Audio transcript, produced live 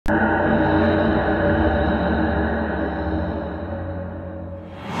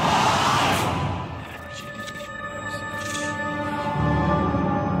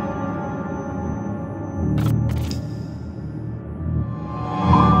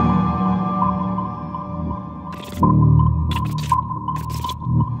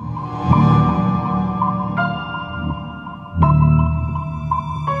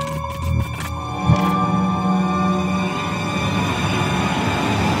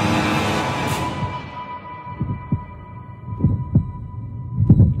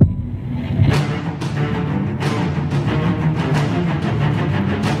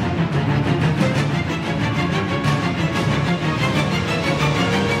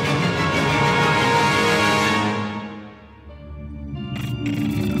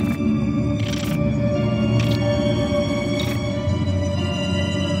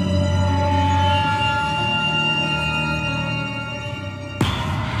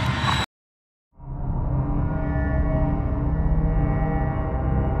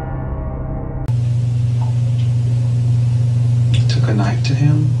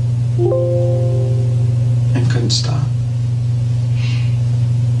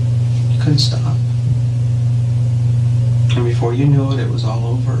couldn't stop. And before you knew it, it was all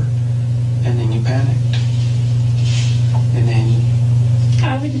over. And then you panicked. And then...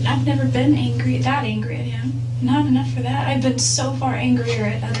 I've never been that angry at him. Not enough for that. I've been so far angrier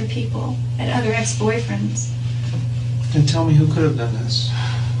at other people, at other ex-boyfriends. Then tell me who could have done this.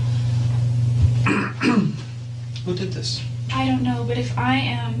 Who did this? I don't know, but if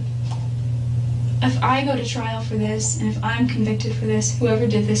I go to trial for this, and if I'm convicted for this, whoever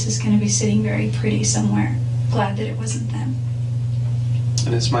did this is going to be sitting very pretty somewhere. Glad that it wasn't them.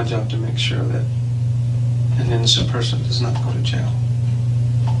 And it's my job to make sure that an innocent person does not go to jail.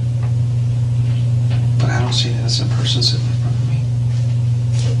 But I don't see an innocent person sitting in front of me.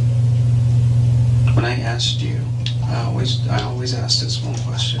 When I asked you, I always ask this one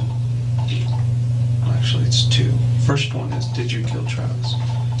question. Well, actually, it's two. First one is, did you kill Travis?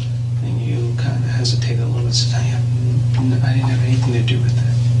 And you kind of hesitated a little bit and said, I didn't have anything to do with it.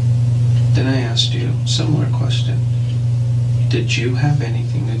 Then I asked you, similar question, did you have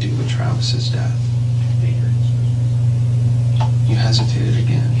anything to do with Travis's death? You hesitated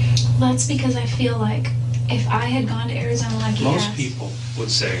again. Well, that's because I feel like if I had gone to Arizona like he has... Most people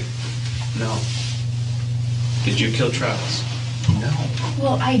would say, no. Did you kill Travis? No.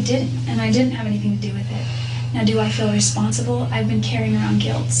 Well, I didn't, and I didn't have anything to do with it. Now, do I feel responsible? I've been carrying around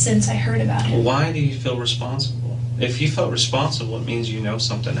guilt since I heard about it. Why do you feel responsible? If you felt responsible, it means you know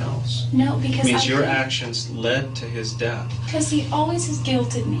something else. No, because it means your actions led to his death. Because he always has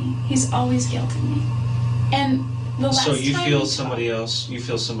guilted me. He's always guilted me. And the last time... So you feel somebody else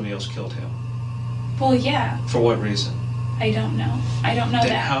killed him? Well, yeah. For what reason? I don't know. I don't know that.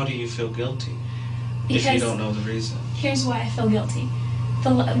 Then how do you feel guilty if you don't know the reason? Here's why I feel guilty.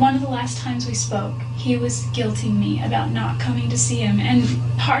 One of the last times we spoke, he was guilting me about not coming to see him. And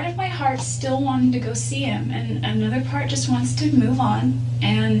part of my heart still wanted to go see him. And another part just wants to move on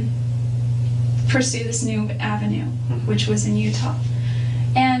and pursue this new avenue, which was in Utah.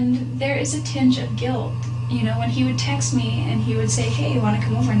 And there is a tinge of guilt. You know, when he would text me and he would say, hey, you want to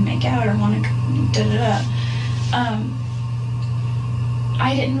come over and make out or want to da-da-da.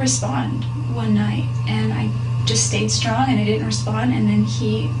 I didn't respond one night, and I just stayed strong, and I didn't respond, and then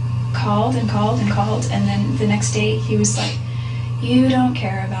he called and called and called, and then the next day he was like, you don't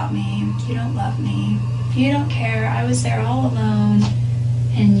care about me, you don't love me, you don't care, I was there all alone,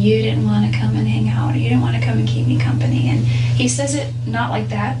 and you didn't want to come and hang out, or you didn't want to come and keep me company. And he says it not like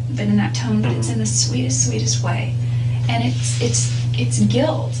that, but in that tone, but it's in the sweetest, sweetest way. And it's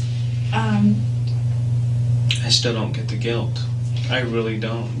guilt. I still don't get the guilt. I really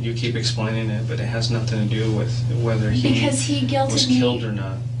don't. You keep explaining it, but it has nothing to do with whether he was killed or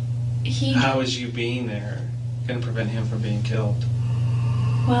not. How is you being there going to prevent him from being killed?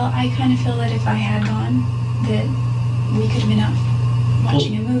 Well, I kind of feel that if I had gone, that we could have been out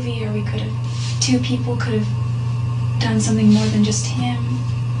watching a movie, or we could have, two people could have done something more than just him.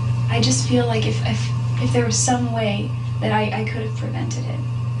 I just feel like if there was some way that I could have prevented it,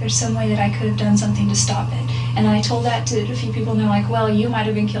 there's some way that I could have done something to stop it. And I told that to a few people, and they're like, well, you might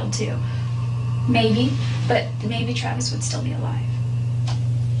have been killed too. Maybe, but maybe Travis would still be alive.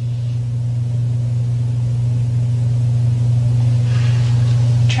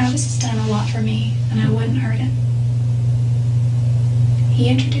 Travis has done a lot for me, and I wouldn't hurt him. He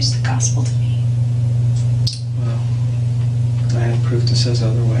introduced the gospel to me. Well, I have proof that says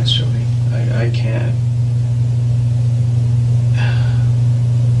otherwise, Jodie. I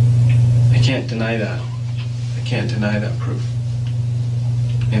can't deny that. I can't deny that proof.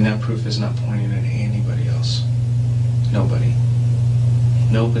 And that proof is not pointing at anybody else. Nobody.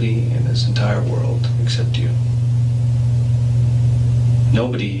 Nobody in this entire world except you.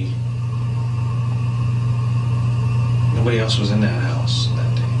 Nobody else was in that house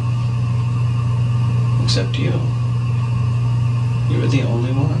that day. Except you. You were the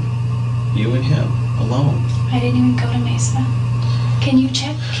only one. You and him, alone. I didn't even go to Mesa. Can you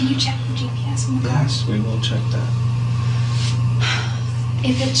check the GPS in the car? Yes, we will check that.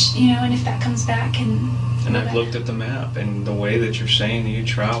 If it's, and if that comes back and I've looked at the map, and the way that you're saying you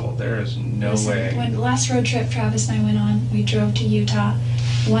traveled, there is no way. When the last road trip Travis and I went on, we drove to Utah.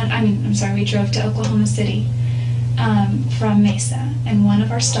 We drove to Oklahoma City from Mesa, and one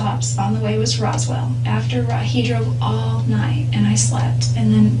of our stops on the way was Roswell. He drove all night, and I slept.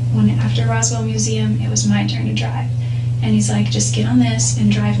 And then after Roswell Museum, it was my turn to drive. And he's like, just get on this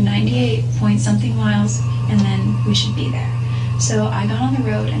and drive 98-point-something miles, and then we should be there. So I got on the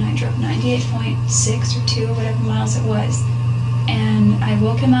road, and I drove 98.6 or 2 or whatever miles it was. And I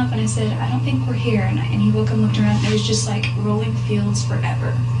woke him up, and I said, I don't think we're here. And he woke up and looked around, and it was just like rolling fields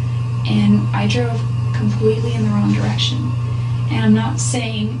forever. And I drove completely in the wrong direction. And I'm not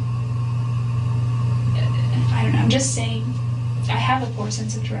saying I don't know, I'm just saying, I have a poor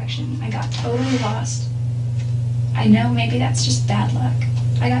sense of direction. I got totally lost. I know maybe that's just bad luck.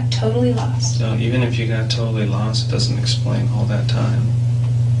 I got totally lost. So even if you got totally lost, it doesn't explain all that time.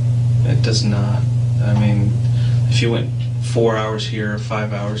 It does not. I mean, if you went 4 hours here,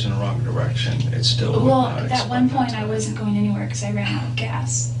 5 hours in the wrong direction, it still would Well, not at explain one point that I time. wasn't going anywhere because I ran out of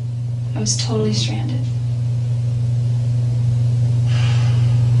gas. I was totally stranded.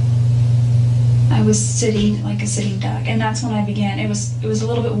 I was sitting like a sitting duck, and that's when I began. It was a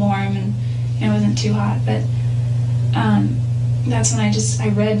little bit warm, and it wasn't too hot, but that's when I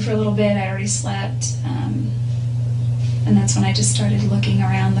read for a little bit. I already slept, and that's when I just started looking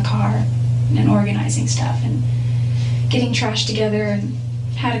around the car and organizing stuff and getting trash together, and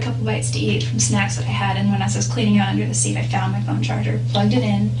had a couple bites to eat from snacks that I had. And when I was cleaning out under the seat, I found my phone charger, plugged it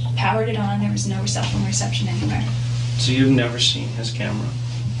in, powered it on. There was no cell phone reception anywhere. So you've never seen his camera?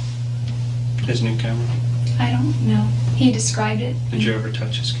 His new camera? I don't know. He described it. Did you ever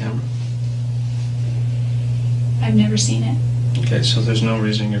touch his camera? I've never seen it. Okay, so there's no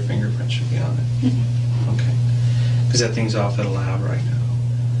reason your fingerprint should be on it. Mm-mm. Okay. Because that thing's off at a lab right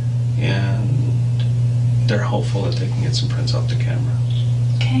now. And they're hopeful that they can get some prints off the camera.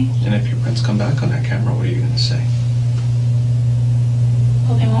 Okay. And if your prints come back on that camera, what are you going to say?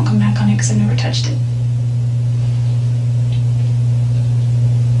 Well, they won't come back on it because I've never touched it.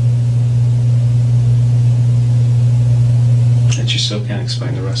 That you still can't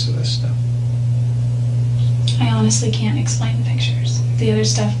explain the rest of this stuff. I honestly can't explain the pictures. The other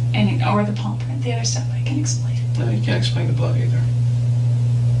stuff, or the palm print. The other stuff I can explain. No, you can't explain the blood either.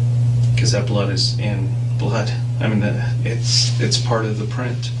 Because that blood is in blood. I mean, it's part of the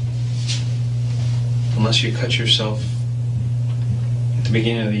print. Unless you cut yourself at the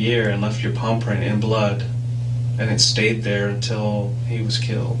beginning of the year and left your palm print in blood, and it stayed there until he was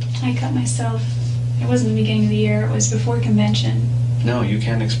killed. I cut myself. It wasn't the beginning of the year. It was before convention. No, you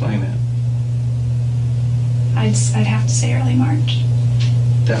can't explain it. I'd have to say early March.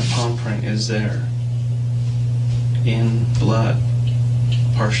 That palm print is there in blood,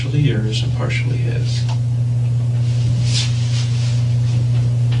 partially yours and partially his.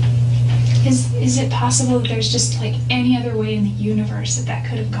 Is it possible that there's just like any other way in the universe that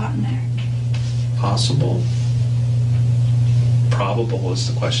could have gotten there? Possible. Probable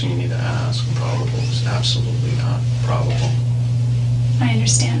is the question you need to ask. Probable is absolutely not probable. I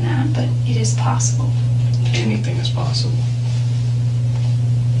understand that, but it is possible. Anything is possible.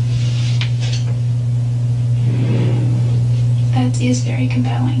 That is very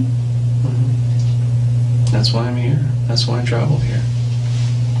compelling. That's why I'm here. That's why I traveled here.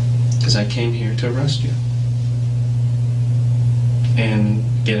 Because I came here to arrest you. And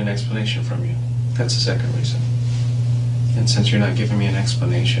get an explanation from you. That's the second reason. And since you're not giving me an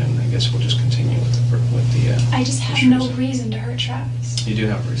explanation, I guess we'll just continue with the I just have first no reason. reason to hurt Travis. You do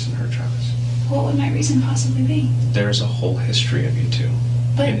have a reason to hurt Travis. What would my reason possibly be? There's a whole history of you two.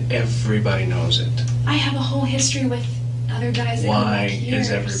 But And everybody knows it. I have a whole history with other guys that go Why back years.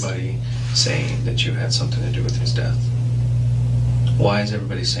 is everybody saying that you had something to do with his death? Why is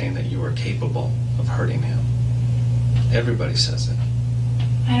everybody saying that you were capable of hurting him? Everybody says it.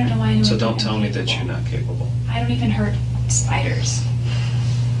 I don't know why anyone So would don't think tell I'm me that capable. you're not capable. I don't even hurt spiders.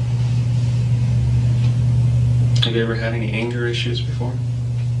 Have you ever had any anger issues before?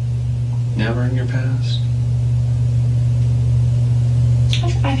 Never in your past?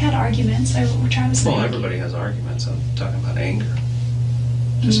 I've had arguments. Travis and Well, I everybody has arguments. I'm talking about anger.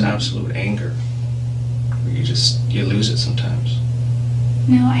 Just absolute anger. Where you lose it sometimes.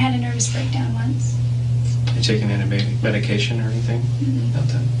 No, I had a nervous breakdown once. You taking any medication or anything? Mhm.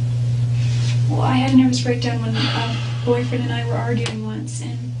 Nothing. Well, I had a nervous breakdown when a boyfriend and I were arguing once,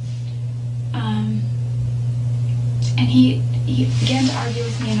 and he began to argue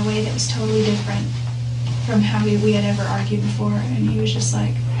with me in a way that was totally different from how we had ever argued before. And he was just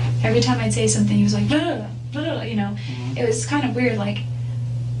like, every time I'd say something, he was like, blah, blah, blah, you know. It was kind of weird. Like,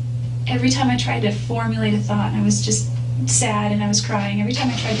 every time I tried to formulate a thought, and I was just sad and I was crying, every time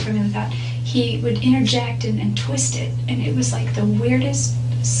I tried to formulate a thought, he would interject and twist it. And it was like the weirdest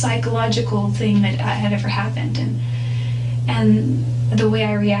psychological thing that had ever happened. And the way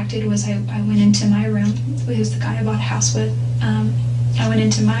I reacted was I went into my room. It was the guy I bought a house with. I went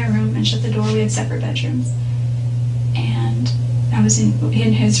into my room and shut the door. We had separate bedrooms. And I was in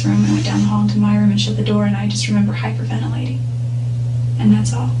his room. I went down the hall into my room and shut the door, and I just remember hyperventilating. And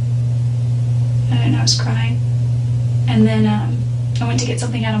that's all. And I was crying. And then I went to get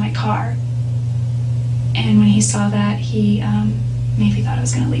something out of my car. And when he saw that, he maybe thought I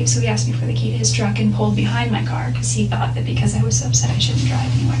was going to leave. So he asked me for the key to his truck and pulled behind my car because he thought that because I was so upset I shouldn't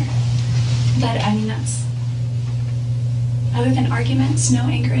drive anywhere. But I mean, Other than arguments, no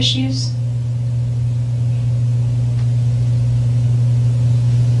anger issues.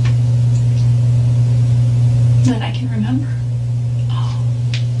 That I can remember. Oh,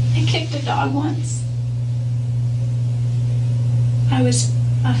 I kicked a dog once. I was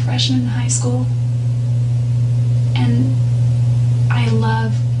a freshman in high school, and I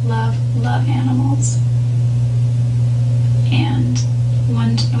love animals. And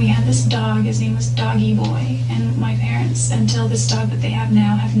we had this dog, his name was Doggy Boy, and my parents, until this dog that they have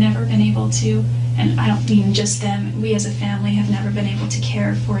now, have never been able to, and I don't mean just them, we as a family have never been able to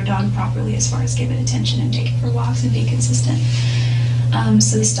care for a dog properly as far as give it attention and take it for walks and be consistent.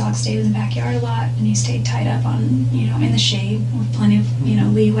 So this dog stayed in the backyard a lot, and he stayed tied up on, in the shade with plenty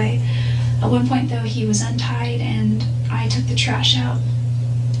of, leeway. At one point, though, he was untied, and I took the trash out,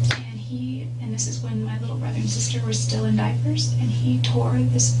 and this is when my little brother and sister were still in diapers, and he tore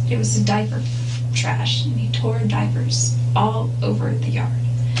this, it was a diaper trash, and he tore diapers all over the yard.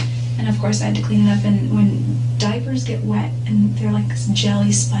 And of course I had to clean it up, and when diapers get wet, and they're like this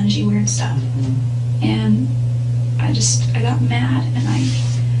jelly, spongy, weird stuff, and I got mad, and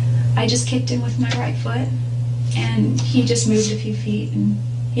I just kicked him with my right foot, and he just moved a few feet, and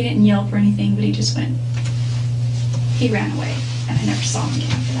he didn't yelp or anything, but he ran away, and I never saw him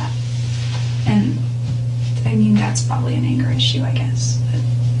again after that. And I mean, that's probably an anger issue, I guess. But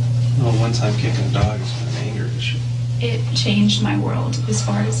well, one time kicking a dog is not an anger issue. It changed my world as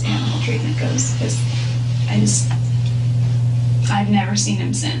far as animal treatment goes, because I've never seen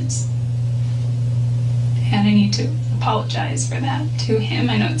him since. And I need to apologize for that to him.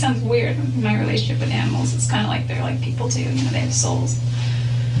 I know it sounds weird, my relationship with animals. It's kind of like they're like people too, they have souls.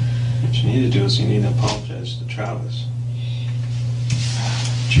 What you need to do is you need to apologize to Travis.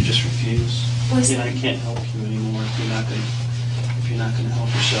 But you just refuse. Yeah, I can't help you anymore if you're not gonna help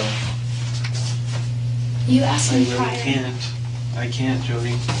yourself. You asked I me really prior. can't. I can't,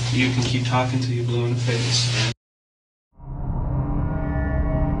 Jody. You can keep talking till you're blue in the face.